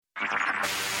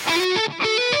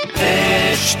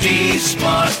HT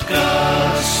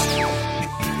Smartcast.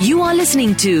 You are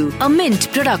listening to a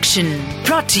Mint production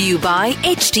brought to you by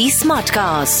HT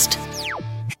Smartcast.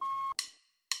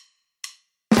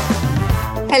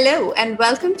 Hello and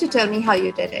welcome to Tell Me How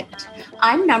You Did It.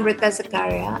 I'm Namrata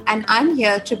Zakaria and I'm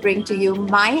here to bring to you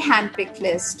my handpicked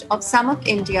list of some of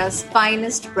India's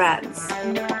finest brands.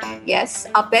 Yes,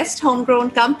 our best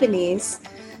homegrown companies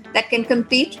that can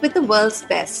compete with the world's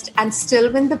best and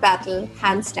still win the battle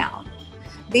hands down.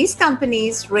 These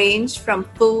companies range from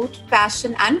food,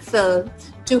 fashion and film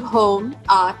to home,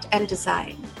 art and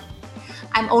design.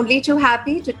 I'm only too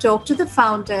happy to talk to the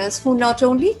founders who not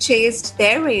only chased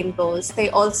their rainbows, they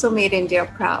also made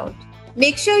India proud.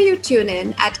 Make sure you tune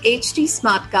in at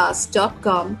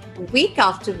htsmartcast.com week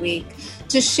after week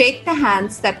to shake the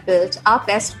hands that built our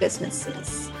best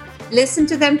businesses. Listen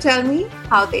to them tell me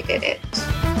how they did it.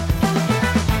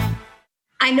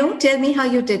 I know Tell Me How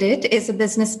You Did It is a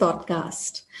business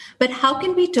podcast, but how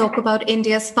can we talk about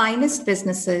India's finest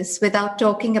businesses without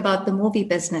talking about the movie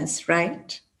business,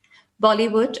 right?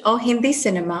 Bollywood or Hindi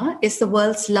cinema is the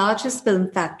world's largest film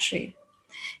factory.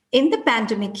 In the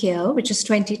pandemic year, which is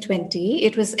 2020,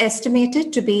 it was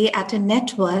estimated to be at a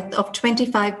net worth of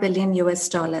 $25 billion US.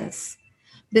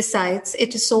 Besides,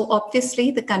 it is so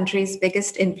obviously the country's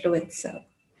biggest influencer.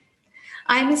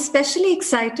 I'm especially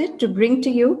excited to bring to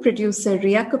you producer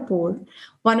Rhea Kapoor,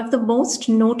 one of the most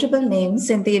notable names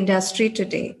in the industry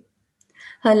today.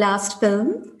 Her last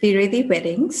film, Veere Di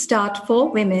Wedding, starred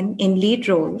 4 women in lead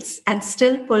roles and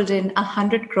still pulled in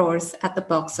 100 crores at the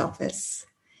box office.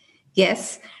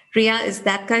 Yes, Rhea is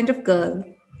that kind of girl,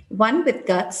 one with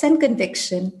guts and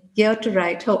conviction, here to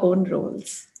write her own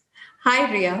roles.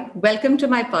 Hi, Rhea. Welcome to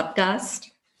my podcast.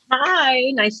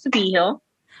 Hi, nice to be here.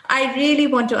 I really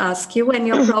want to ask you, and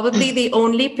you're probably the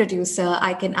only producer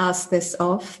I can ask this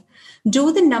of,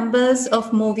 do the numbers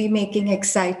of movie making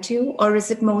excite you, or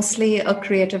is it mostly a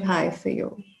creative high for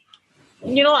you?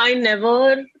 You know, I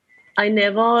never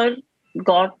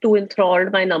got too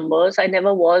enthralled by numbers. I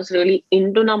never was really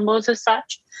into numbers as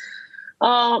such.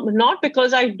 Not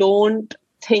because I don't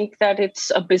think that it's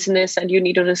a business and you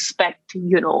need to respect,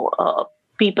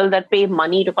 people that pay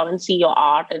money to come and see your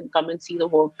art and come and see the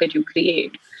work that you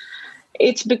create.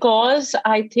 It's because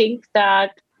I think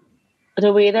that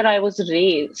the way that I was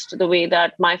raised, the way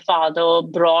that my father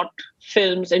brought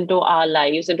films into our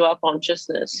lives, into our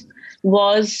consciousness,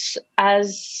 was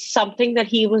as something that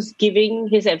he was giving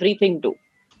his everything to.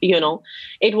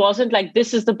 It wasn't like,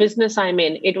 this is the business I'm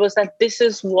in. It was that this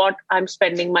is what I'm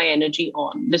spending my energy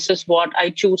on. This is what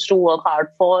I choose to work hard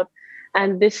for.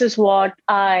 And this is what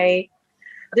I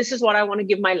want to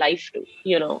give my life to,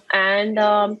 And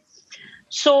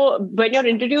so when you're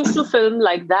introduced to film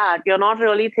like that, you're not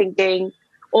really thinking,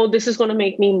 oh, this is going to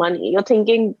make me money. You're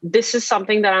thinking, this is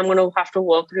something that I'm going to have to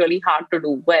work really hard to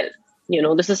do well.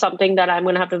 This is something that I'm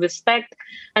going to have to respect.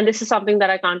 And this is something that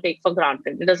I can't take for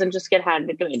granted. It doesn't just get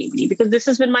handed to anybody, because this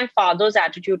has been my father's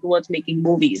attitude towards making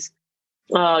movies.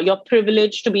 You're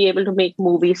privileged to be able to make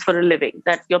movies for a living,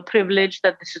 that you're privileged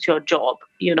that this is your job,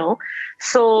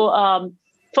 So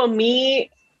for me,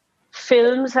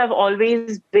 films have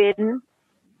always been,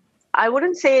 I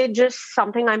wouldn't say just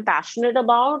something I'm passionate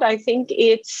about. I think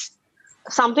it's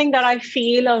something that I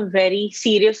feel a very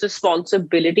serious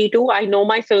responsibility to. I know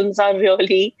my films are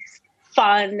really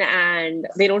fun and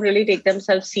they don't really take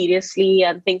themselves seriously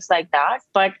and things like that.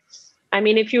 But I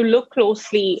mean, if you look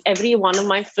closely, every one of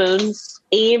my films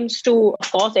aims to, of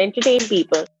course, entertain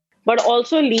people, but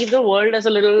also leave the world as a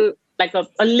little better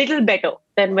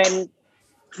than when,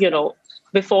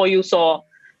 before you saw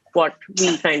what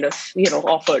we kind of,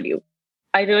 offered you.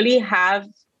 I really have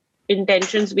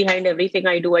intentions behind everything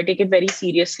I do. I take it very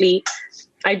seriously.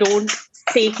 I don't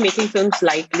take making films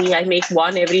lightly. I make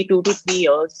one every 2 to 3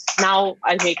 years. Now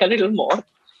I'll make a little more.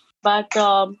 But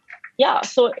so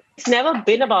it's never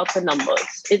been about the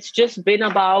numbers. It's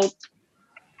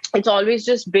always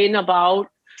just been about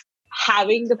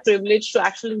having the privilege to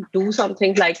actually do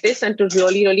something like this and to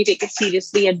really, really take it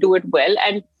seriously and do it well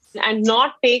and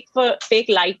not take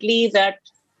lightly that,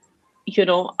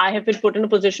 I have been put in a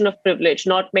position of privilege.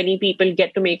 Not many people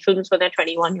get to make films when they're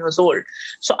 21 years old.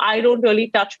 So I don't really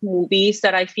touch movies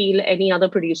that I feel any other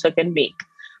producer can make.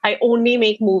 I only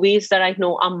make movies that I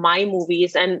know are my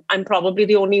movies, and I'm probably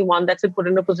the only one that's been put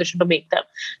in a position to make them.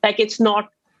 Like, it's not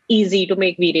easy to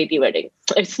make Veere Di Wedding.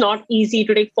 It's not easy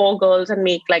to take 4 girls and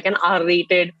make like an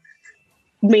R-rated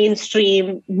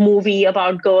mainstream movie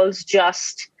about girls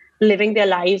just living their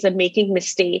lives and making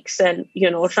mistakes and,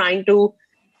 trying to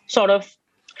sort of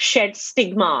shed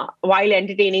stigma while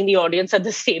entertaining the audience at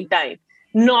the same time.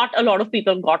 Not a lot of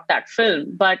people got that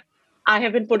film, but I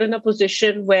have been put in a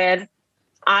position where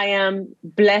I am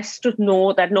blessed to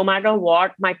know that no matter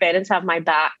what, my parents have my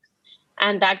back.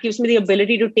 And that gives me the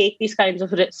ability to take these kinds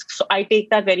of risks. So I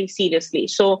take that very seriously.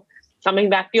 So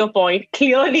coming back to your point,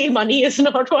 clearly money is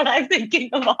not what I'm thinking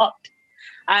about.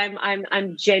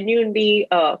 I'm genuinely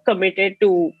committed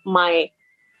to my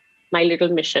little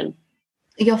mission.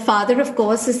 Your father, of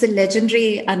course, is the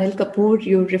legendary Anil Kapoor.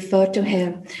 You refer to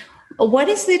him. What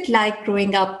is it like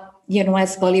growing up,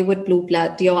 as Bollywood blue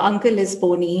blood? Your uncle is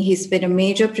Boni. He's been a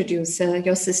major producer.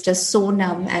 Your sister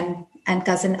Sonam and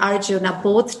cousin Arjun are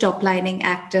both top-lining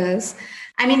actors.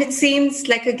 I mean, it seems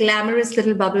like a glamorous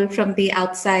little bubble from the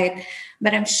outside,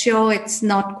 but I'm sure it's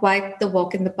not quite the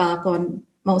walk in the park on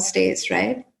most days,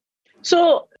 right?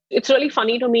 So it's really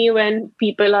funny to me when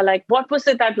people are like, what was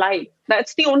it that like?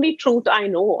 That's the only truth I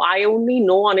know. I only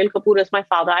know Anil Kapoor as my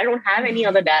father. I don't have any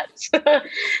other dads,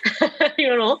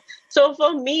 So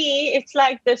for me, it's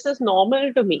like, this is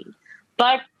normal to me.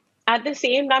 But at the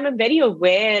same time, I'm very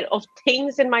aware of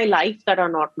things in my life that are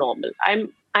not normal.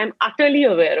 I'm utterly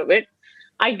aware of it.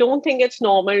 I don't think it's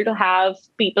normal to have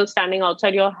people standing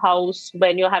outside your house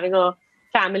when you're having a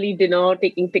family dinner,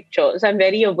 taking pictures. I'm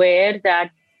very aware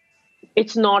that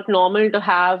it's not normal to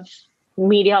have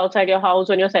media outside your house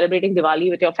when you're celebrating Diwali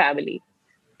with your family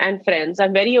and friends.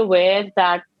 I'm very aware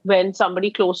that when somebody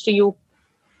close to you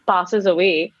passes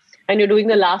away and you're doing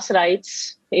the last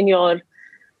rites in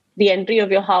the entry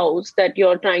of your house, that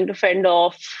you're trying to fend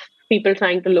off people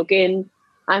trying to look in.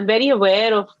 I'm very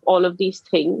aware of all of these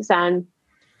things. And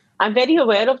I'm very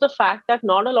aware of the fact that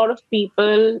not a lot of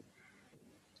people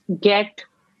get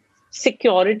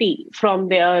security from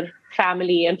their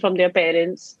family and from their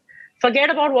parents.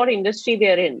 Forget about what industry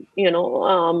they're in.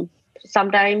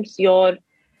 Sometimes you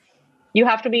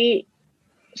have to be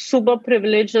super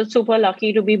privileged or super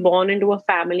lucky to be born into a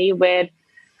family where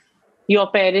your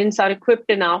parents are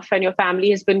equipped enough and your family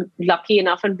has been lucky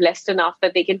enough and blessed enough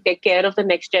that they can take care of the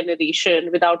next generation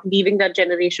without leaving that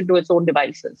generation to its own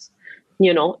devices.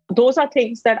 Those are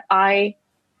things that I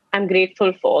am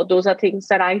grateful for. Those are things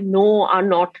that I know are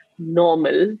not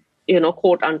normal,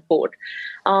 quote unquote.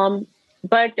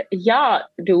 But yeah,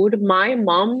 dude, my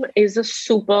mom is a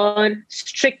super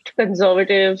strict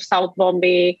conservative South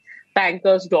Bombay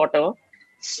banker's daughter.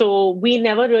 So we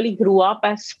never really grew up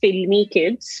as filmy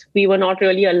kids. We were not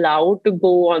really allowed to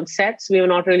go on sets. We were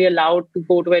not really allowed to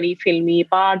go to any filmy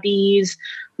parties.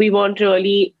 We weren't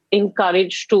really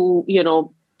encouraged to,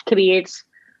 create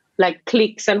like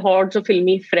cliques and hordes of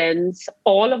filmy friends.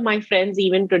 All of my friends,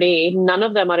 even today, none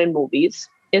of them are in movies.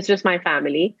 It's just my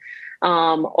family.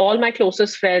 All my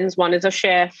closest friends, one is a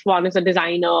chef, one is a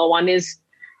designer, one is,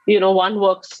 one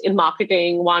works in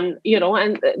marketing, one,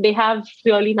 and they have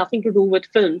really nothing to do with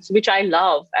films, which I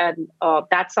love. And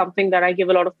that's something that I give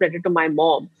a lot of credit to my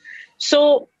mom.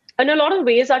 So in a lot of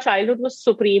ways, our childhood was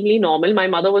supremely normal. My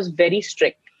mother was very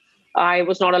strict. I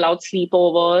was not allowed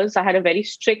sleepovers. I had a very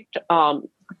strict,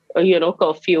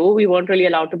 curfew. We weren't really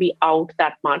allowed to be out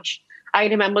that much. I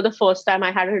remember the first time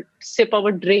I had a sip of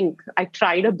a drink. I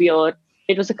tried a beer.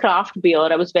 It was a craft beer.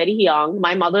 I was very young.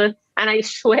 My mother, and I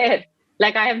swear,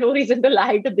 like I have no reason to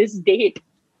lie to this date,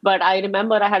 but I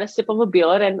remember I had a sip of a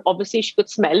beer and obviously she could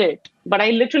smell it. But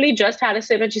I literally just had a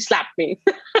sip and she slapped me.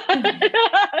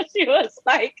 She was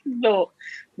like, no.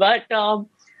 But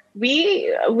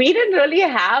we didn't really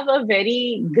have a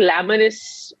very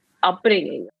glamorous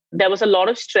upbringing. There was a lot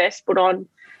of stress put on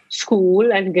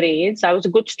school and grades. I was a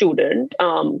good student.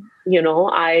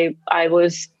 I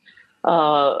was,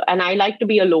 and I liked to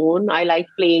be alone. I liked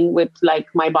playing with like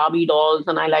my Barbie dolls,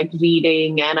 and I liked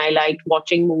reading, and I liked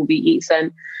watching movies.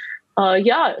 And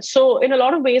so in a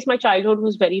lot of ways, my childhood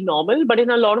was very normal. But in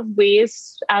a lot of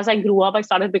ways, as I grew up, I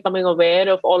started becoming aware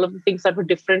of all of the things that were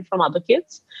different from other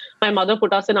kids. My mother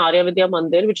put us in Arya Vidya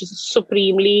Mandir, which is a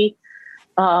supremely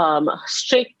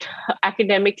strict,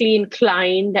 academically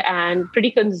inclined and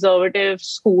pretty conservative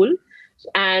school.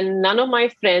 And none of my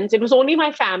friends, it was only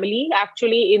my family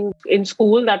actually in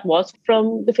school that was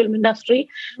from the film industry.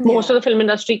 Yeah. Most of the film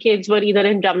industry kids were either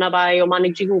in Jamnabai or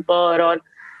Manikji Hooper or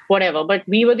whatever. But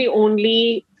we were the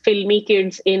only filmy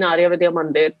kids in Arya Vidya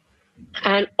Mandir.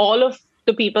 And all of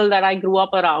the people that I grew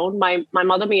up around, my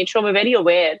mother made sure we're very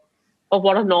aware of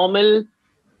what a normal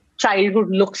childhood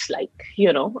looks like,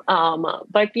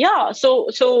 but yeah,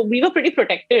 so we were pretty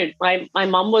protected. My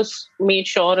mom made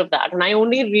sure of that, and I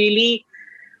only really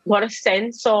got a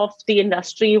sense of the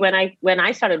industry when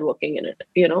I started working in it,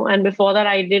 and before that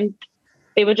I didn't.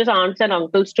 They were just aunts and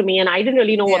uncles to me, and I didn't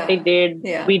really know what they did.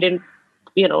 Yeah. We didn't,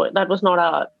 that was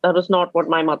not what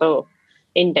my mother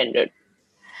intended.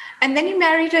 And then you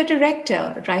married a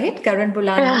director, right? Karan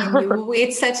Bulani and you.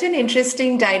 It's such an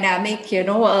interesting dynamic,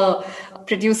 a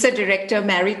producer director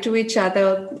married to each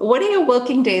other. What are your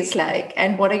working days like?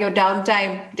 And what are your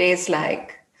downtime days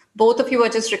like? Both of you are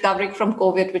just recovering from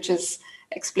COVID, which is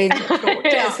explains your throat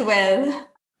as well.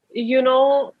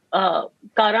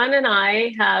 Karan and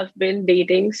I have been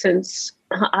dating since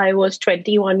I was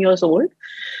 21 years old.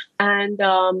 And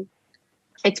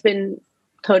it's been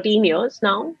 13 years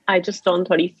now. I just turned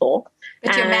 34.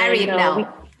 But you're married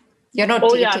now. You're not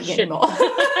dating anymore.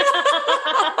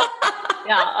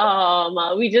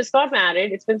 We just got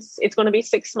married. It's going to be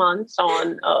 6 months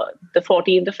on the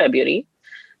 14th of February.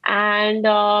 And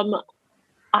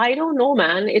I don't know,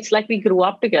 man. It's like we grew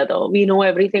up together. We know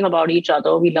everything about each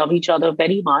other. We love each other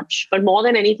very much. But more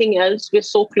than anything else, we're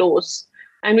so close.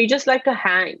 And we just like to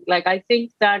hang. Like, I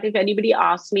think that if anybody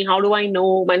asks me, how do I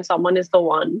know when someone is the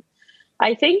one?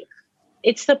 I think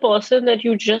it's the person that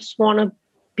you just want to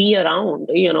be around.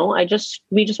 We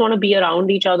just want to be around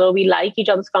each other. We like each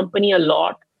other's company a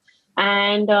lot.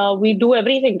 And we do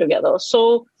everything together.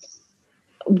 So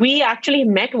we actually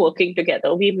met working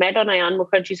together. We met on Ayan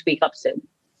Mukherjee's Wake Up Sim.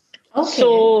 Okay.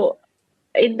 So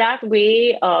in that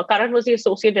way, Karan was the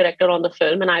associate director on the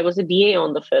film and I was the DA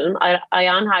on the film.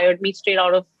 Ayan hired me straight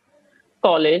out of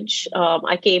college.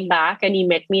 I came back and he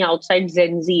met me outside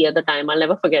Zenzi at the time. I'll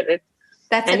never forget it.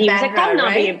 That's and in he Bandra, was like, come now,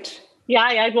 right? babe.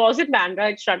 Yeah, it was in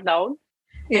Bandra. It shut down.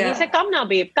 Yeah. And he said, come now,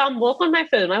 babe. Come work on my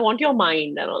film. I want your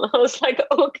mind. And all. I was like,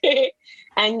 okay.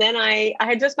 And then I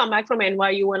had just come back from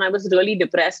NYU and I was really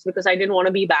depressed because I didn't want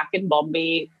to be back in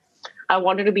Bombay. I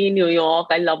wanted to be in New York.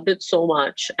 I loved it so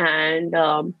much. And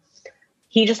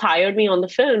he just hired me on the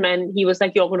film and he was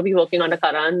like, you're going to be working under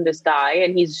Karan, this guy.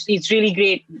 And he's really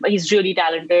great. He's really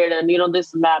talented and,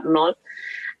 this and that and all.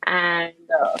 And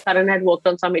Karan had worked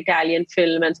on some Italian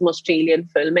film and some Australian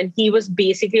film. And he was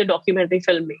basically a documentary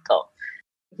filmmaker.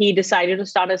 He decided to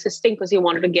start assisting because he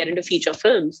wanted to get into feature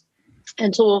films.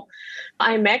 And so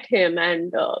I met him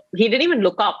and he didn't even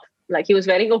look up. Like he was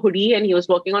wearing a hoodie and he was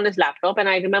working on his laptop. And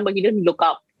I remember he didn't look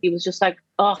up. He was just like,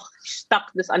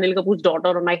 stuck this Anil Kapoor's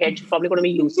daughter on my head. She's probably going to be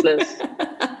useless.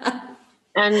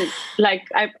 And like,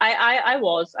 I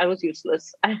was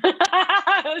useless. I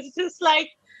was just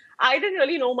like, I didn't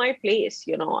really know my place.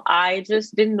 I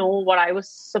just didn't know what I was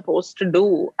supposed to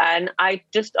do. And I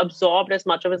just absorbed as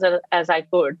much of it as I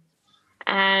could.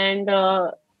 And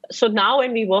so now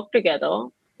when we work together,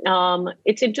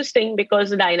 it's interesting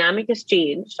because the dynamic has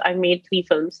changed. I've made 3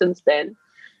 films since then.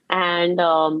 And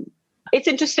it's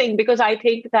interesting because I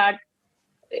think that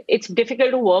it's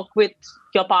difficult to work with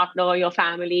your partner, your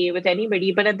family, with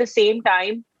anybody. But at the same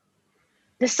time,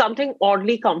 there's something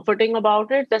oddly comforting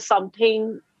about it. There's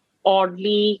something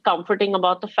oddly comforting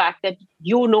about the fact that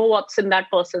you know what's in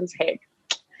that person's head.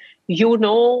 You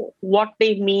know what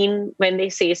they mean when they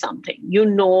say something. You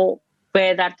know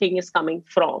where that thing is coming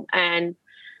from. And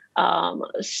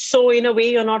so in a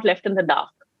way, you're not left in the dark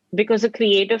because the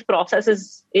creative process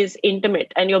is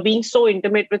intimate and you're being so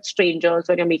intimate with strangers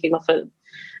when you're making a film,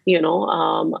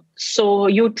 so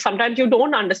sometimes you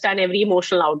don't understand every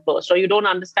emotional outburst or you don't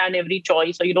understand every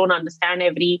choice or you don't understand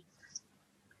every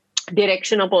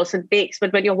direction a person takes.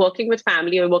 But when you're working with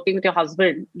family or working with your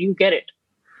husband, you get it.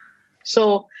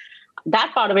 So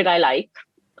that part of it I like.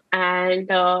 And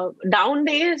down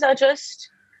days are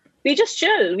we just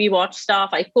chill. We watch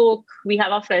stuff. I cook. We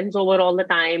have our friends over all the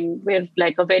time. We're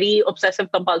like a very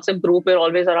obsessive compulsive group. We're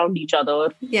always around each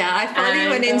other. Yeah, I follow you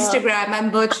on Instagram.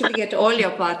 I'm virtually at all your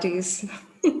parties.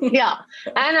 Yeah.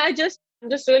 And I'm just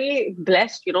really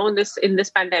blessed, in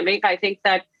this pandemic. I think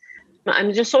that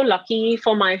I'm just so lucky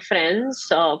for my friends,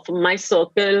 for my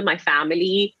circle, my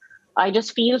family. I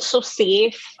just feel so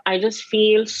safe. I just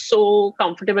feel so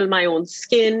comfortable in my own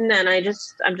skin. And I'm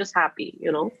just happy,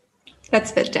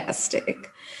 That's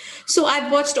fantastic. So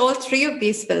I've watched all 3 of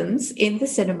these films in the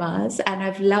cinemas and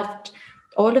I've loved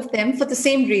all of them for the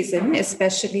same reason,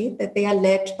 especially that they are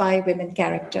led by women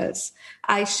characters.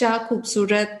 Aisha,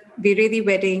 Khoobsurat, Veere Di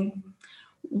Wedding.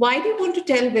 Why do you want to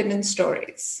tell women's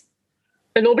stories?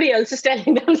 But nobody else is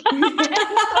telling them.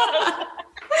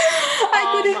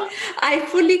 I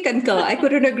fully concur. I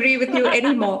couldn't agree with you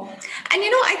anymore. And,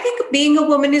 I think being a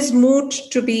woman is moot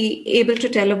to be able to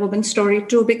tell a woman's story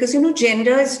too, because,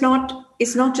 gender is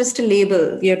not just a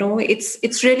label,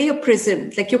 it's really a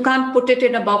prism. Like you can't put it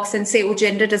in a box and say, oh,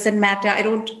 gender doesn't matter. I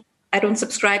don't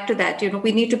subscribe to that.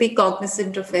 We need to be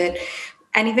cognizant of it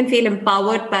and even feel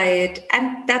empowered by it.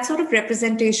 And that sort of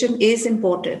representation is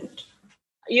important.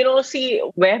 See,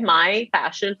 where my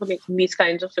passion for making these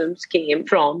kinds of films came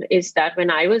from is that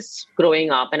when I was growing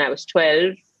up and I was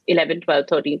 11, 12,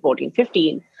 13, 14,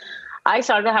 15, I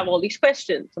started to have all these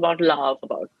questions about love,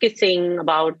 about kissing,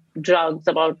 about drugs,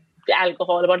 about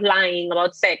alcohol, about lying,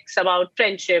 about sex, about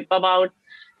friendship, about,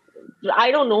 I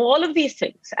don't know, all of these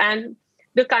things. And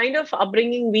the kind of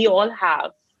upbringing we all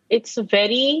have, it's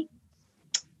very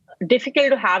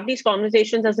difficult to have these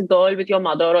conversations as a girl with your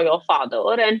mother or your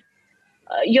father. And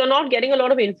you're not getting a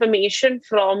lot of information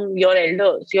from your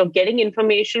elders. You're getting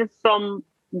information from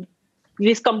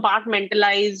these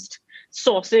compartmentalized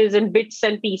sources and bits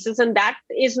and pieces, and that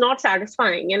is not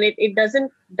satisfying, and it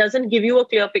doesn't give you a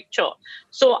clear picture.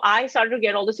 So I started to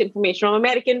get all this information from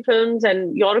American films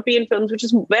and European films, which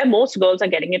is where most girls are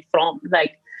getting it from.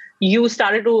 Like, you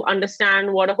started to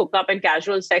understand what a hookup and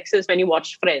casual sex is when you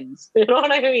watched Friends. You know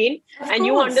what I mean? And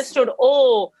you understood,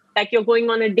 oh, like you're going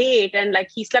on a date and like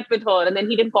he slept with her and then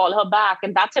he didn't call her back,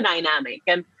 and that's a dynamic.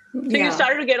 And so you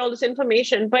started to get all this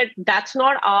information, but that's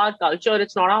not our culture.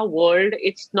 It's not our world.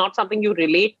 It's not something you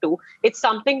relate to. It's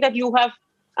something that you have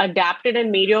adapted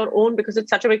and made your own because it's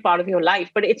such a big part of your life,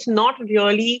 but it's not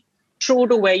really true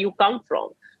to where you come from.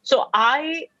 So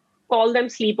I call them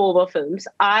sleepover films.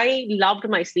 I loved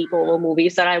my sleepover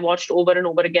movies that I watched over and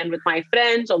over again with my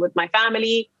friends or with my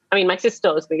family. I mean, my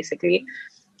sisters, basically.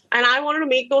 And I wanted to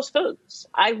make those films.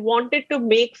 I wanted to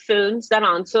make films that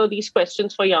answer these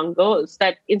questions for young girls,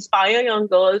 that inspire young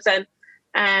girls, and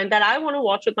that I want to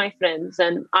watch with my friends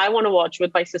and I want to watch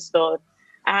with my sister,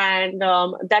 and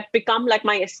that become like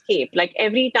my escape. Like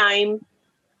every time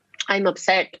I'm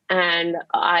upset and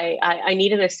I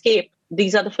need an escape,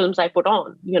 these are the films I put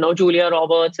on. You know, Julia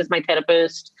Roberts is my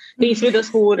therapist. Reese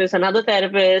Witherspoon is another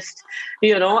therapist.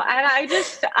 You know, and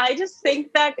I just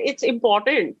think that it's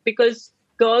important because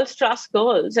girls trust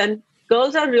girls and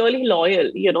girls are really loyal.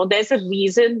 You know, there's a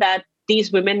reason that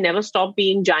these women never stop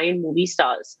being giant movie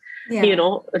stars. Yeah. You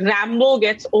know, Rambo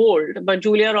gets old, but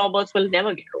Julia Roberts will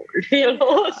never get old. You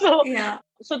know,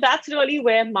 so that's really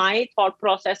where my thought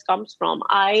process comes from.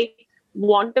 I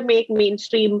want to make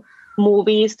mainstream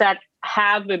movies that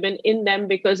have women in them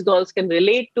because girls can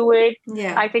relate to it.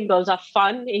 Yeah. I think girls are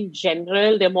fun in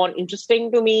general. They're more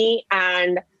interesting to me,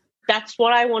 and that's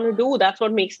what I want to do. That's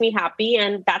what makes me happy,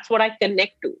 and that's what I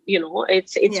connect to. You know,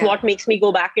 it's what makes me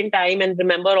go back in time and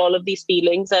remember all of these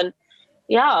feelings. And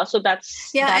so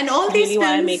that's and all really these films,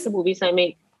 why I make the movies I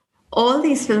make. All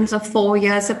these films are 4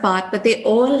 years apart, but they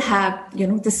all have, you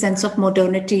know, the sense of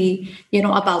modernity, you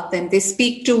know, about them. They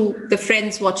speak to the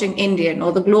friends watching Indian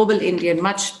or the global Indian,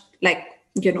 much like,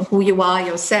 you know, who you are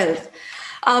yourself.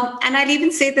 And I'll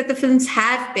even say that the films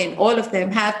all of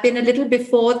them have been a little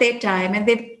before their time, and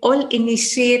they've all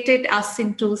initiated us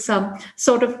into some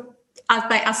sort of,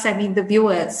 by us, I mean the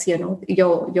viewers, you know,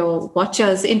 your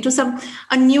watchers, into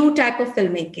a new type of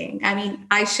filmmaking. I mean,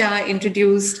 Aisha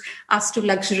introduced us to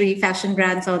luxury fashion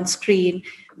brands on screen.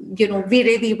 You know,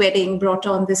 Veere Di Wedding brought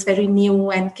on this very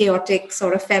new and chaotic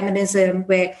sort of feminism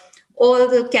where all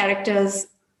the characters,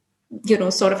 you know,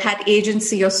 sort of had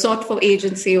agency or sought for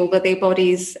agency over their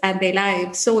bodies and their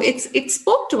lives. So it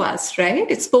spoke to us, right?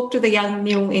 It spoke to the young,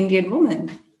 new Indian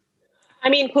woman. I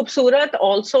mean, Khoobsurat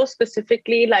also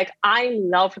specifically, like, I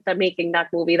loved making that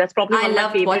movie. That's probably one of my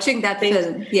favorite watching that things.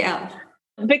 film, yeah.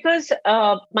 Because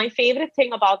my favorite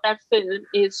thing about that film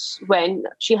is when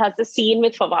she has the scene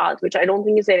with Fawad, which I don't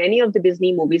think is in any of the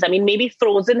Disney movies. I mean, maybe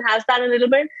Frozen has that a little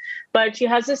bit, but she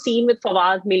has a scene with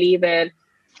Fawad Millie where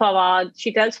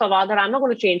she tells Fawad that I'm not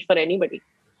going to change for anybody.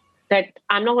 That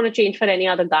I'm not going to change for any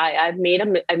other guy. I've made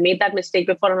that mistake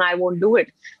before and I won't do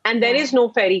it. And there is no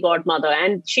fairy godmother,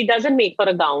 and she doesn't make her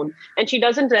a gown, and she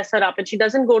doesn't dress her up, and she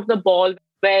doesn't go to the ball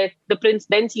where the prince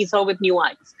then sees her with new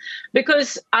eyes.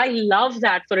 Because I love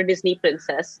that for a Disney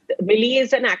princess. Millie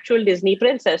is an actual Disney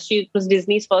princess. She was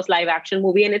Disney's first live action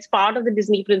movie, and it's part of the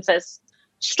Disney princess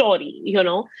story, you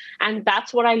know, and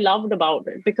that's what I loved about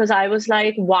it, because I was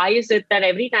like, why is it that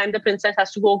every time the princess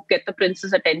has to go get the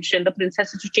prince's attention, the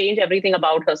princess has to change everything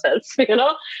about herself, you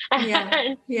know?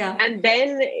 And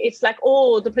then it's like,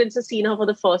 oh, the prince has seen her for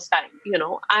the first time, you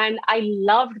know? And I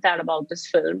loved that about this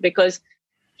film, because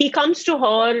he comes to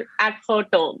her at her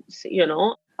terms, you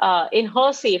know, in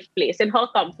her safe place, in her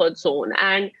comfort zone.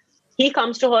 And he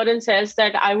comes to her and says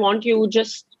that I want you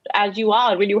just as you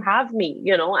are, will you have me,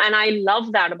 you know? And I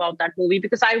love that about that movie,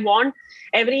 because I want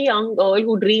every young girl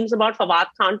who dreams about Fawad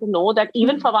Khan to know that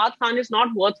even Fawad Khan is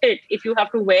not worth it if you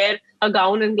have to wear a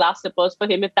gown and glass slippers for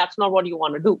him, if that's not what you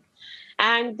want to do.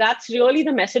 And that's really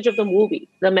the message of the movie.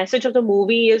 The message of the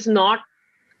movie is not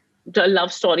a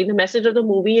love story. The message of the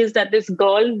movie is that this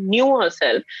girl knew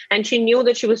herself, and she knew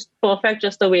that she was perfect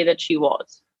just the way that she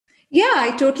was. Yeah,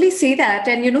 I totally see that.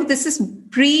 And, this is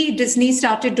pre-Disney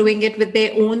started doing it with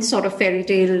their own sort of fairy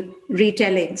tale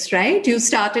retellings, right? You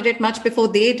started it much before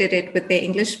they did it with their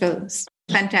English films.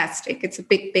 Fantastic. It's a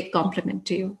big, big compliment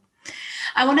to you.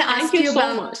 I want to ask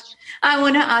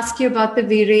you about the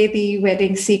Veere, the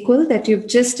wedding sequel that you've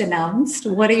just announced.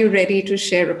 What are you ready to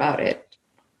share about it?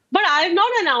 But I have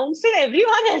not announced it.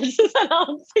 Everyone else is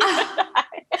announcing it.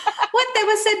 What? There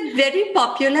was a very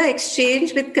popular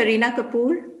exchange with Kareena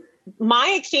Kapoor.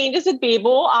 My exchanges with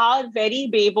Bebo are very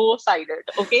Bebo-sided.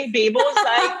 Okay, Bebo's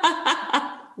like,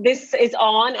 this is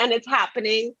on and it's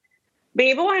happening.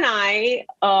 Bebo and I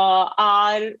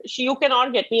you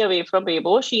cannot get me away from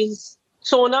Bebo.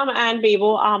 Sonam and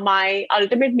Bebo are my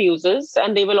ultimate muses,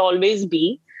 and they will always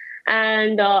be.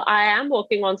 And I am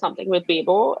working on something with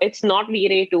Bebo. It's not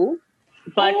Veere 2,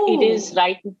 but it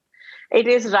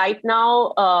is right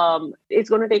now. It's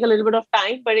going to take a little bit of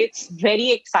time, but it's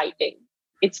very exciting.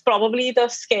 It's probably the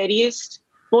scariest,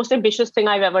 most ambitious thing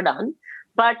I've ever done.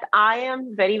 But I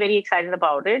am very, very excited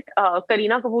about it.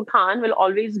 Kareena Kapoor Khan will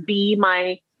always be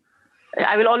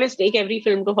I will always take every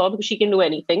film to her because she can do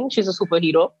anything. She's a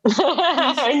superhero.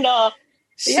 And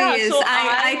she is. So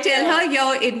I tell her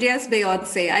you're India's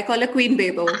Beyonce. I call her Queen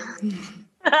Bebo.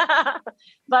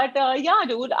 But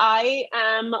dude, I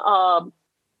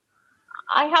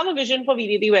have a vision for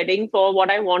Veere the Wedding, for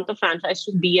what I want the franchise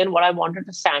to be and what I want it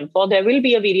to stand for. There will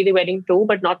be a Veere the Wedding 2,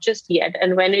 but not just yet.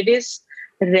 And when it is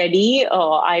ready,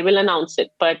 I will announce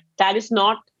it. But that is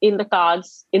not in the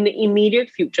cards in the immediate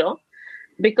future,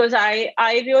 because I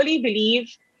really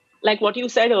believe, like what you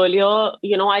said earlier,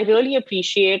 I really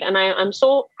appreciate, and I'm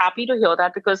so happy to hear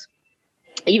that, because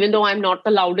even though I'm not the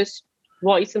loudest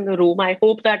voice in the room, I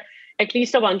hope that at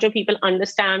least a bunch of people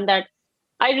understand that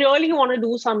I really want to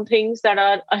do some things that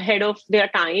are ahead of their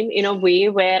time, in a way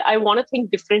where I want to think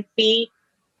differently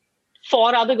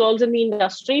for other girls in the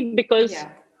industry, because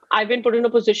I've been put in a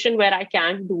position where I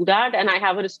can do that, and I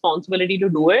have a responsibility to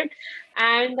do it.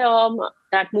 And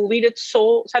that movie did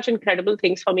such incredible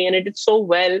things for me, and it did so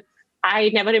well. I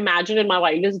never imagined in my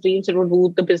wildest dreams it would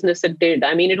do the business it did.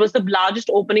 I mean, it was the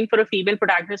largest opening for a female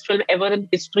protagonist film ever in the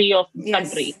history of the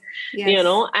country,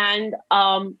 and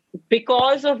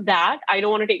because of that, I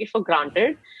don't want to take it for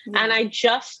granted. And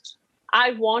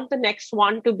I want the next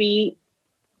one to be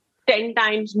 10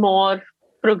 times more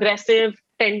progressive,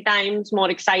 10 times more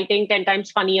exciting, 10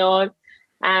 times funnier,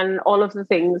 and all of the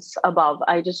things above.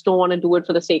 I just don't want to do it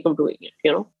for the sake of doing it,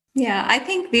 Yeah, I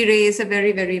think Veere is a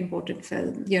very, very important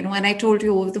film, and I told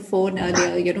you over the phone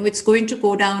earlier, it's going to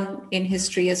go down in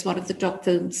history as one of the top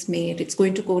films made. It's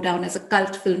going to go down as a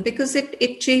cult film because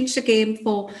it changed the game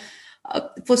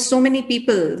for so many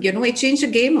people. It changed the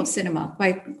game of cinema,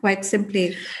 quite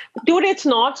simply. Dude, it's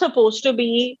not supposed to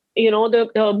be,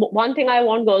 the one thing I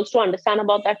want girls to understand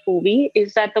about that movie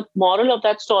is that the moral of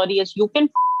that story is you can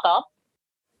up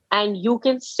and you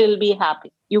can still be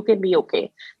happy. You can be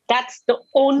okay. That's the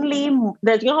only,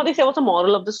 how they say what's the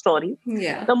moral of the story?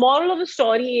 Yeah. The moral of the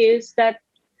story is that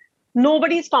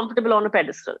nobody is comfortable on a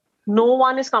pedestal. No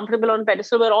one is comfortable on a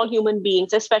pedestal. We're all human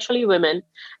beings, especially women.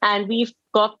 And we've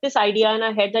got this idea in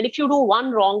our head that if you do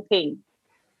one wrong thing,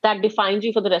 that defines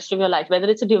you for the rest of your life, whether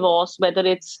it's a divorce, whether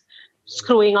it's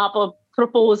screwing up a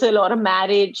proposal or a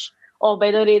marriage, or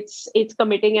whether it's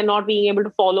committing and not being able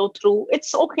to follow through.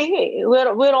 It's okay.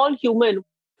 We're all human.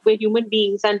 We're human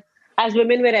beings. And as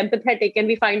women, we're empathetic, and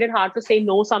we find it hard to say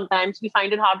no sometimes. We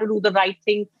find it hard to do the right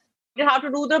thing. We have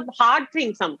to do the hard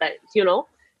thing sometimes,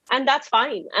 and that's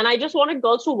fine. And I just wanted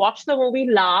girls to watch the movie,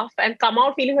 laugh, and come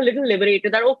out feeling a little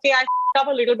liberated that, okay, I up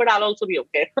a little, but I'll also be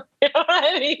okay. You know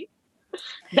what I mean?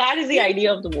 That is the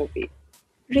idea of the movie.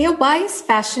 Riya, why is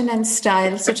fashion and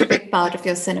style such a big part of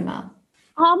your cinema?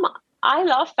 I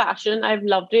love fashion. I've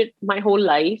loved it my whole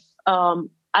life.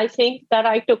 I think that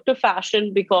I took to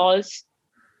fashion because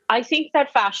I think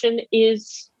that fashion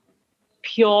is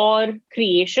pure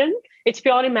creation. It's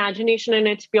pure imagination and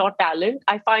it's pure talent.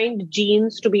 I find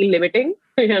genes to be limiting,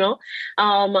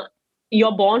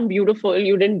 You're born beautiful.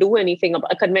 You didn't do anything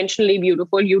conventionally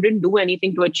beautiful. You didn't do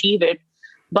anything to achieve it.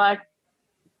 But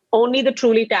only the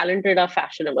truly talented are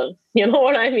fashionable. You know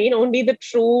what I mean? Only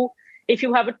if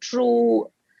you have a true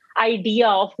idea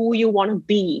of who you want to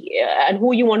be and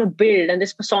who you want to build and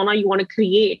this persona you want to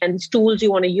create and these tools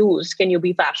you want to use, can you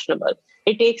be fashionable?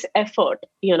 It takes effort,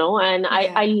 and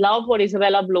I love what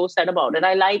Isabella Blow said about it.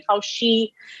 I like how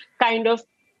she kind of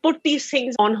put these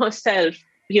things on herself,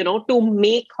 to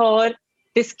make her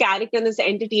this character and this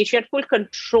entity. She had full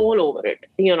control over it,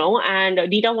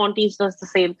 and Dita Von Teese does the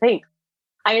same thing.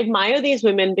 I admire these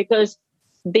women because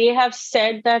they have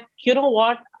said that, you know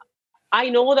what, I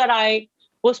know that I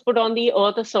was put on the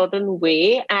earth a certain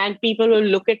way and people will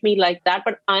look at me like that,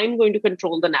 but I'm going to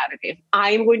control the narrative.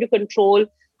 I'm going to control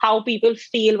how people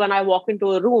feel when I walk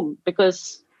into a room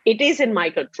because it is in my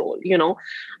control,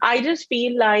 I just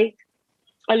feel like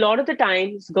a lot of the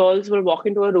times girls will walk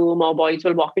into a room or boys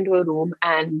will walk into a room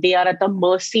and they are at the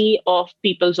mercy of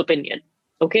people's opinion.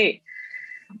 Okay.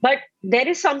 But there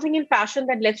is something in fashion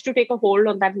that lets you take a hold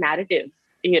on that narrative,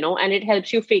 and it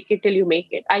helps you fake it till you make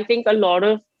it. I think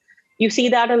you see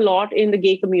that a lot in the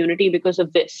gay community because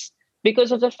of this,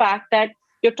 because of the fact that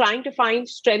you're trying to find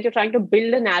strength, you're trying to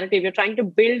build a narrative, you're trying to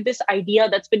build this idea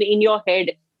that's been in your head,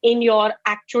 in your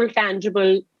actual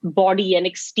tangible body and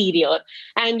exterior.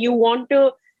 And you want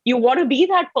to be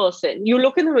that person. You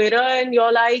look in the mirror and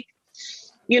you're like,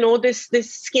 this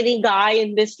skinny guy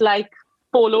in this like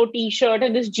polo t-shirt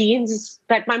and this jeans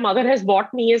that my mother has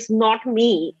bought me is not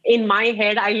me. In my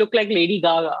head, I look like Lady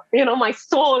Gaga. My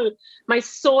soul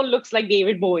looks like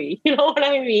David Bowie. You know what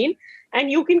I mean? And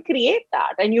you can create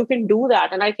that and you can do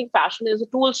that. And I think fashion is a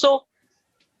tool. So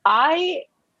I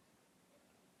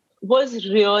was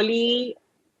really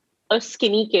a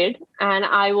skinny kid, and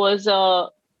I was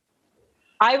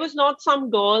not some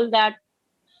girl that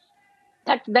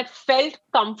felt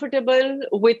comfortable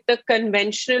with the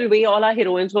conventional way all our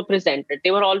heroines were presented.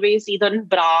 They were always either in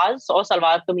bras or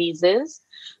salwar kameezes.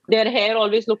 Their hair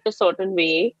always looked a certain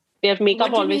way. Their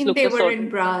makeup always looked a certain way. They were in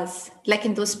bras, like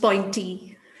in those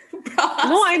pointy bras?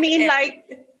 No, I mean,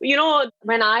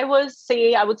 when I would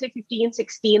say 15,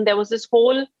 16, there was this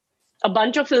a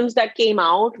bunch of films that came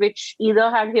out which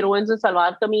either had heroines in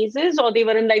salwar kameezes or they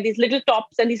were in like these little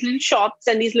tops and these little shorts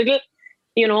and these little,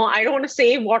 I don't want to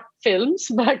say what films,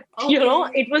 but,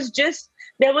 okay. It was just,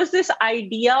 there was this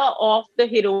idea of the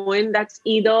heroine that's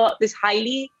either this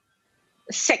highly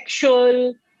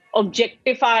sexual,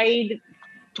 objectified,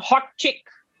 hot chick.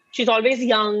 She's always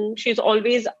young. She's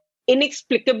always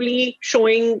inexplicably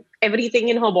showing everything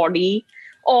in her body,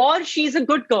 or she's a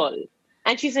good girl.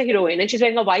 And she's a heroine and she's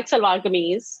wearing a white salwar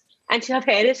kameez and her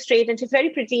hair is straight and she's very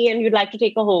pretty and you'd like to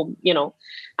take her home,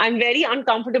 I'm very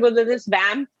uncomfortable with this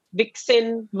vamp,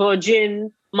 vixen,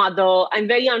 virgin, mother. I'm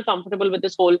very uncomfortable with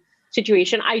this whole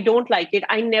situation. I don't like it.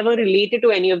 I never related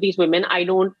to any of these women.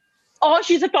 Or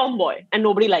she's a tomboy and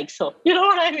nobody likes her. You know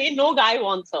what I mean? No guy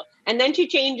wants her. And then she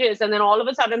changes and then all of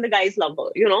a sudden the guys love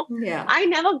her, Yeah. I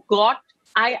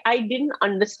didn't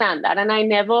understand that. And I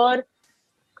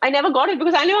never got it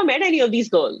because I never met any of these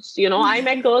girls. I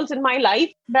met girls in my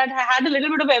life that had a little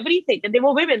bit of everything and they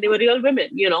were women. They were real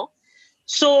women,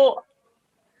 So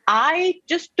I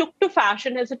just took to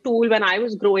fashion as a tool when I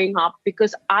was growing up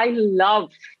because I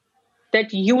loved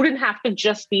that you didn't have to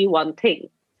just be one thing.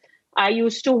 I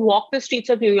used to walk the streets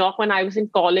of New York when I was in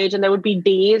college and there would be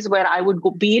days where I would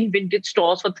be in vintage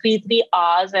stores for 3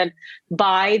 hours and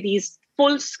buy these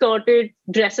full skirted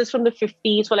dresses from the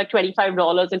 50s for like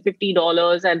 $25 and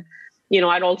 $50. And,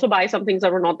 I'd also buy some things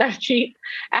that were not that cheap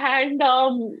and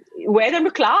wear them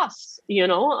to class,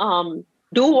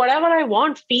 do whatever I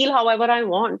want, feel however I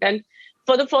want. And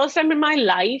for the first time in my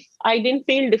life, I didn't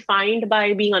feel defined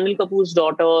by being Anil Kapoor's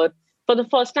daughter. For the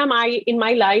first time in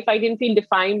my life, I didn't feel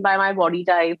defined by my body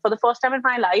type. For the first time in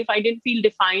my life, I didn't feel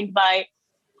defined by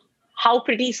how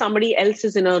pretty somebody else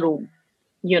is in a room.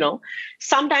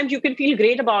 Sometimes you can feel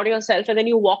great about yourself and then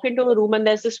you walk into a room and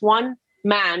there's this one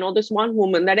man or this one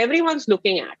woman that everyone's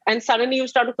looking at. And suddenly you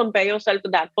start to compare yourself to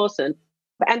that person.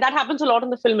 And that happens a lot in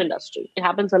the film industry. It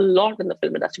happens a lot in the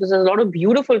film industry because there's a lot of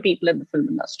beautiful people in the film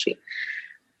industry.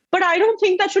 But I don't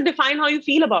think that should define how you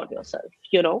feel about yourself,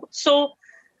 So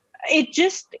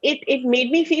it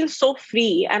made me feel so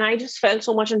free and I just fell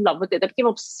so much in love with it. I became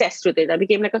obsessed with it. I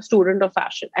became like a student of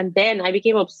fashion. And then I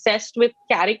became obsessed with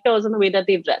characters and the way that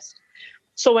they've dressed.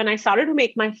 So when I started to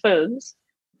make my films,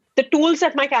 the tools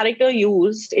that my character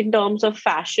used in terms of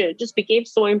fashion just became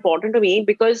so important to me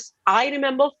because I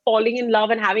remember falling in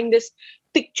love and having this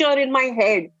picture in my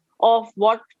head of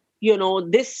what,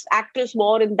 this actress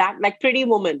wore in that, like Pretty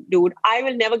Woman, dude. I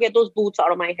will never get those boots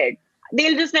out of my head.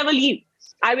 They'll just never leave.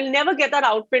 I will never get that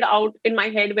outfit out in my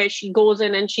head where she goes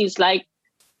in and she's like,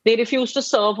 they refuse to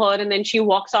serve her. And then she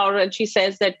walks out and she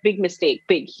says that big mistake,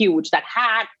 big, huge, that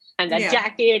hat and that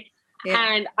jacket.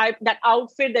 Yeah. And that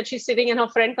outfit that she's sitting and her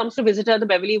friend comes to visit her, the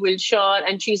Beverly Wilshire.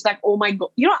 And she's like, oh my God,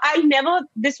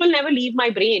 this will never leave my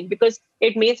brain because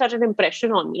it made such an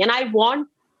impression on me. And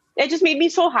it just made me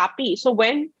so happy. So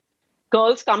when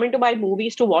girls come into my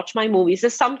movies to watch my movies,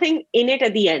 there's something in it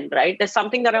at the end, right? There's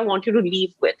something that I want you to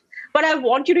leave with. But I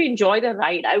want you to enjoy the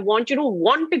ride. I want you to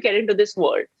want to get into this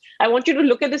world. I want you to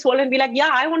look at this world and be like,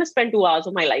 yeah, I want to spend 2 hours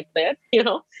of my life there,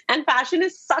 And fashion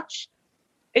is such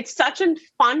it's such a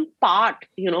fun part,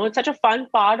 it's such a fun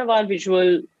part of our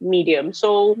visual medium.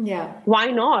 So why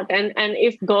not? And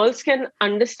if girls can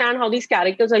understand how these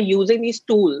characters are using these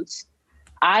tools,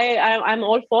 I'm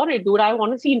all for it, dude. I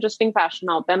want to see interesting fashion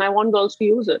out there and I want girls to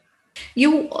use it.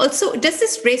 You also, does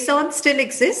this Raison still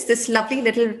exist? This lovely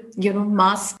little,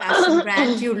 mass fashion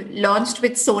brand you launched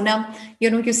with Sonam.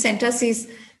 You sent us these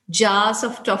jars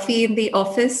of toffee in the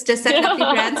office. Does that lovely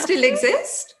brand still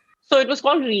exist? So it was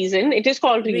called Reason. It is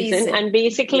called Reason. And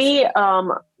basically,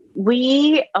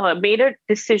 we made a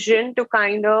decision to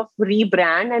kind of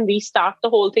rebrand and restart the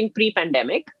whole thing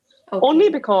pre-pandemic. Only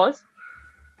because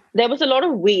there was a lot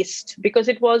of waste, because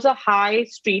it was a high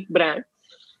street brand.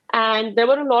 And there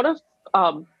were a lot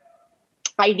of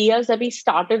ideas that we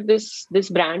started this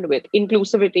brand with: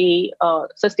 inclusivity,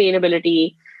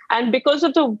 sustainability. And because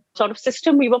of the sort of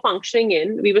system we were functioning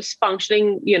in, we were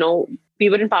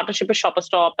in partnership with Shopper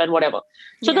Stop and whatever.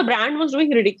 So the brand was doing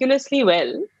ridiculously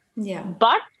well. Yeah.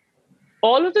 But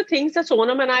all of the things that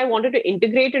Sonam and I wanted to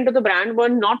integrate into the brand were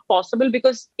not possible,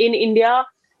 because in India,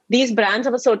 these brands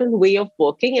have a certain way of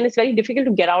working, and it's very difficult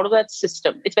to get out of that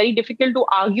system. It's very difficult to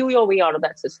argue your way out of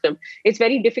that system. It's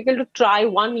very difficult to try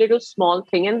one little small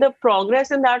thing. And the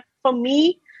progress in that for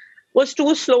me was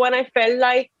too slow. And I felt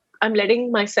like I'm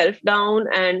letting myself down.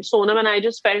 And Sonam and I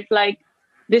just felt like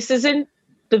this isn't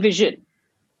the vision.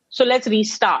 So let's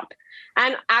restart.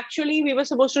 And actually, we were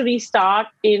supposed to restart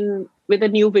with a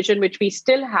new vision, which we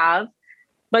still have.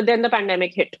 But then the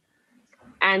pandemic hit.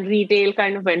 And retail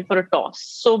kind of went for a toss.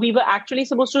 So we were actually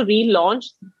supposed to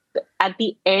relaunch at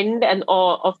the end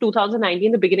of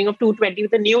 2019, the beginning of 2020,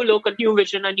 with a new look, a new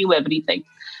vision, a new everything.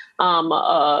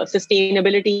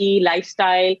 Sustainability,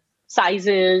 lifestyle,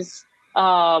 sizes,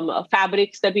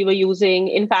 fabrics that we were using.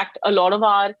 In fact, a lot of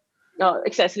our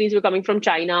accessories were coming from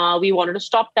China. We wanted to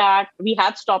stop that. We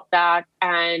had stopped that.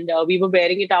 And we were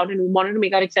wearing it out, and we wanted to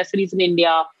make our accessories in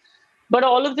India. But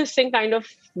all of this thing kind of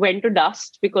went to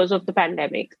dust because of the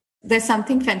pandemic. There's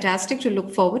something fantastic to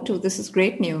look forward to. This is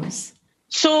great news.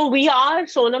 So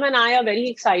Sonam and I are very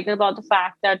excited about the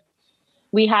fact that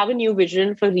we have a new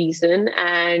vision for Reason,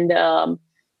 and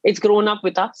it's grown up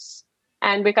with us.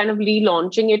 And we're kind of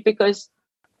relaunching it because,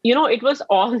 it was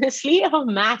honestly a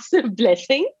massive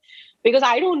blessing, because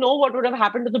I don't know what would have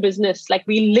happened to the business. Like,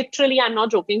 we literally, I'm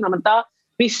not joking, Namrata,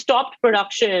 we stopped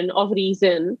production of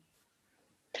Reason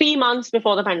 3 months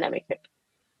before the pandemic hit.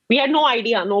 We had no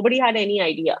idea. Nobody had any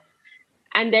idea.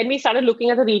 And then we started looking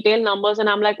at the retail numbers, and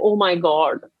I'm like, oh my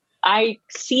God, I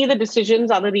see the decisions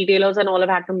other retailers and all have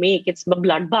had to make. It's a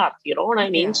bloodbath, you know what I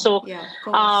mean?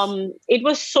 It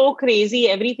was so crazy.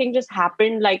 Everything just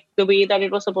happened like the way that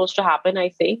it was supposed to happen, I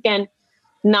think. And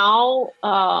now,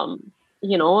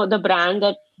 the brand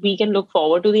that we can look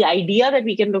forward to, the idea that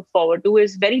we can look forward to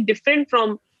is very different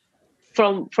from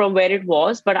where it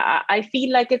was, but I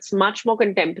feel like it's much more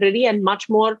contemporary and much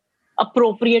more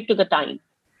appropriate to the time.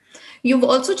 You've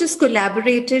also just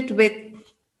collaborated with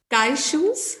Kai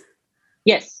Shoes?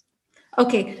 Yes.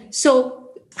 Okay, so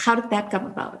how did that come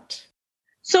about?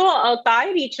 So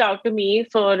Kai reached out to me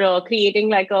for creating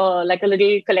like a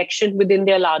little collection within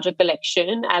their larger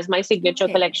collection as my signature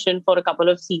collection for a couple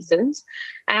of seasons.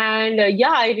 And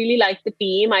I really liked the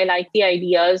team. I liked the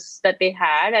ideas that they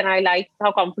had, and I liked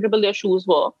how comfortable their shoes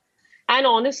were. And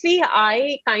honestly,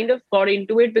 I kind of got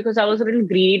into it because I was a little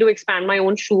greedy to expand my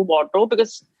own shoe wardrobe,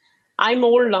 because I'm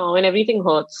old now and everything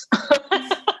hurts.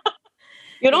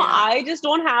 I just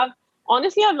don't have,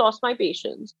 honestly, I've lost my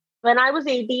patience. When I was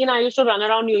 18, I used to run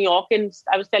around New York, and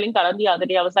I was telling Karan the other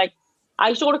day, I was like, I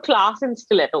used to go to class in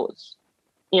stilettos,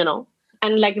 and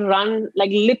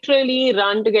literally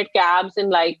run to get cabs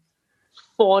in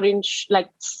 4-inch,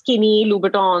 skinny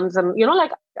Louboutins. And,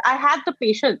 I had the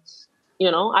patience,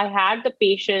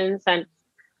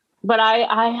 but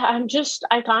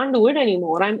I can't do it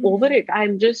anymore. I'm over it.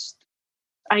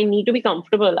 I need to be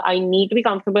comfortable. I need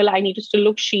to still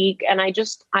look chic, and I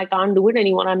can't do it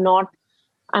anymore. I'm not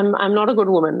a good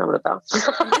woman, Namrata.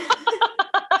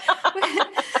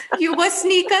 You wore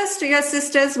sneakers to your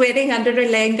sister's wedding under a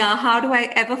lehenga. How do I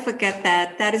ever forget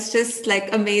that? That is just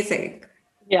amazing.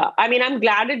 Yeah. I mean, I'm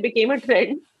glad it became a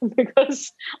trend,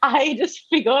 because I just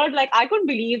figured I couldn't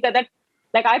believe that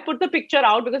I put the picture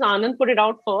out because Anand put it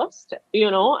out first,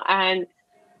 and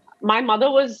my mother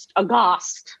was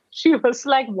aghast. She was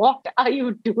like, what are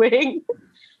you doing?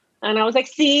 And I was like,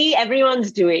 see,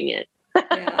 everyone's doing it.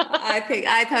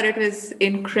 I thought it was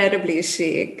incredibly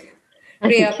chic.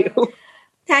 Thank you.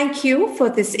 Thank you for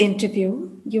this interview.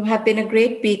 You have been a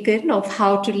great beacon of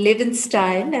how to live in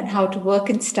style and how to work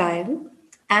in style,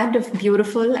 and of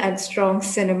beautiful and strong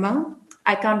cinema.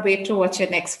 I can't wait to watch your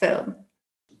next film.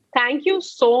 Thank you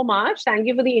so much. Thank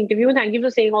you for the interview. Thank you for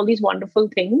saying all these wonderful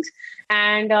things.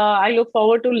 And I look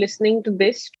forward to listening to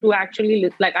this to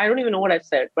actually, I don't even know what I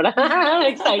said, but I'm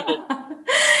excited.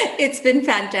 It's been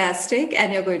fantastic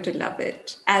and you're going to love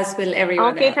it, as will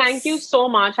everyone else. Thank you so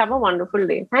much. Have a wonderful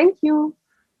day. Thank you.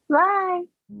 Bye.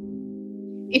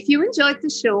 If you enjoyed the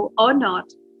show or not,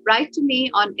 write to me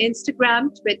on Instagram,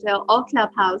 Twitter, or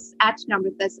Clubhouse at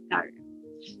Namrata Zakaria.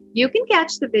 You can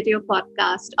catch the video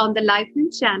podcast on the Lifeman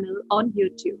channel on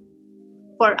YouTube.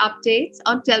 For updates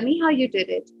on Tell Me How You Did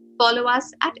It, follow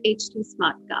us at HT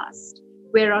Smartcast.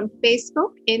 We're on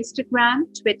Facebook, Instagram,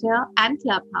 Twitter, and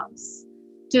Clubhouse.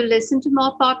 To listen to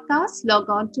more podcasts, log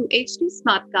on to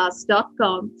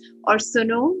htsmartcast.com or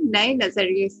suno naye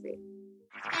nazariye se.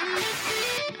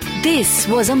 This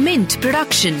was a Mint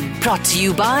production brought to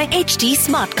you by HT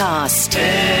Smartcast.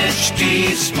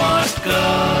 HT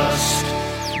Smartcast.